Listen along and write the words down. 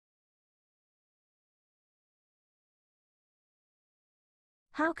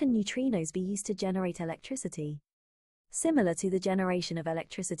How can neutrinos be used to generate electricity? Similar to the generation of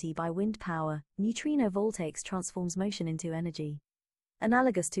electricity by wind power, neutrinovoltaics transforms motion into energy.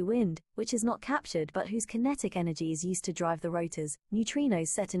 Analogous to wind, which is not captured but whose kinetic energy is used to drive the rotors, neutrinos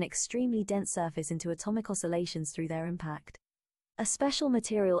set an extremely dense surface into atomic oscillations through their impact. A special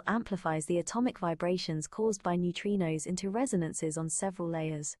material amplifies the atomic vibrations caused by neutrinos into resonances on several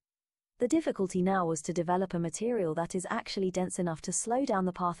layers. The difficulty now was to develop a material that is actually dense enough to slow down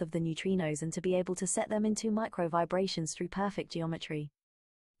the path of the neutrinos and to be able to set them into micro-vibrations through perfect geometry.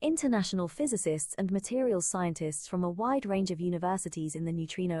 International physicists and materials scientists from a wide range of universities in the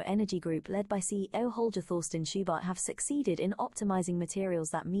Neutrino Energy Group led by CEO Holger Thorsten Schubart have succeeded in optimizing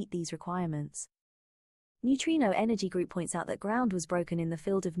materials that meet these requirements. Neutrino Energy Group points out that ground was broken in the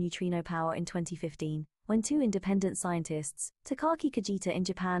field of neutrino power in 2015, when two independent scientists, Takaaki Kajita in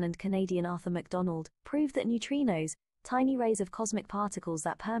Japan and Canadian Arthur MacDonald, proved that neutrinos, tiny rays of cosmic particles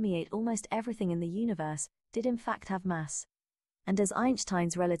that permeate almost everything in the universe, did in fact have mass. And as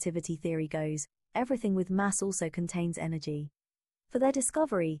Einstein's relativity theory goes, everything with mass also contains energy. For their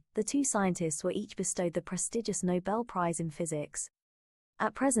discovery, the two scientists were each bestowed the prestigious Nobel Prize in Physics.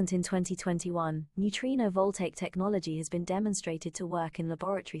 At present in 2021, neutrinovoltaic technology has been demonstrated to work in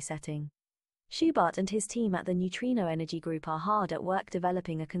laboratory setting. Schubart and his team at the Neutrino Energy Group are hard at work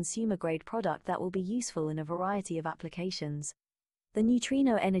developing a consumer-grade product that will be useful in a variety of applications. The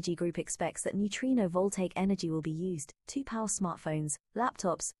Neutrino Energy Group expects that neutrinovoltaic energy will be used to power smartphones,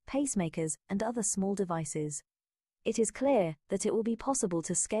 laptops, pacemakers, and other small devices. It is clear that it will be possible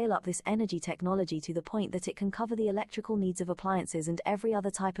to scale up this energy technology to the point that it can cover the electrical needs of appliances and every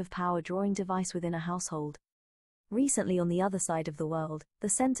other type of power-drawing device within a household. Recently, on the other side of the world, the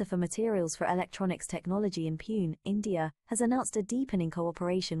Center for Materials for Electronics Technology in Pune, India, has announced a deepening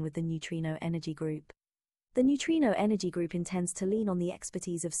cooperation with the Neutrino Energy Group. The Neutrino Energy Group intends to lean on the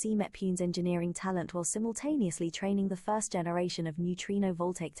expertise of CMET Pune's engineering talent while simultaneously training the first generation of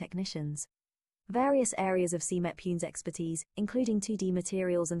neutrinovoltaic technicians. Various areas of CMET Pune's expertise, including 2D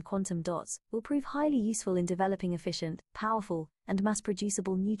materials and quantum dots, will prove highly useful in developing efficient, powerful, and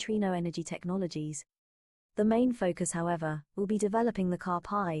mass-producible neutrino energy technologies. The main focus, however, will be developing the Car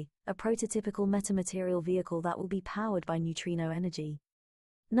Pi, a prototypical metamaterial vehicle that will be powered by neutrino energy.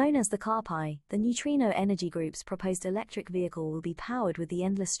 Known as the Car Pi, the Neutrino Energy Group's proposed electric vehicle will be powered with the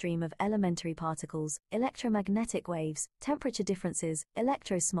endless stream of elementary particles, electromagnetic waves, temperature differences,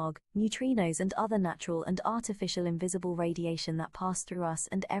 electrosmog, neutrinos and other natural and artificial invisible radiation that pass through us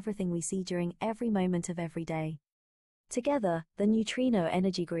and everything we see during every moment of every day. Together, the Neutrino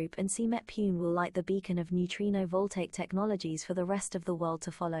Energy Group and CMET Pune will light the beacon of neutrinovoltaic technologies for the rest of the world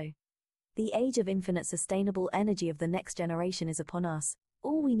to follow. The age of infinite sustainable energy of the next generation is upon us.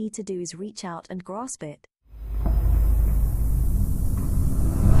 All we need to do is reach out and grasp it.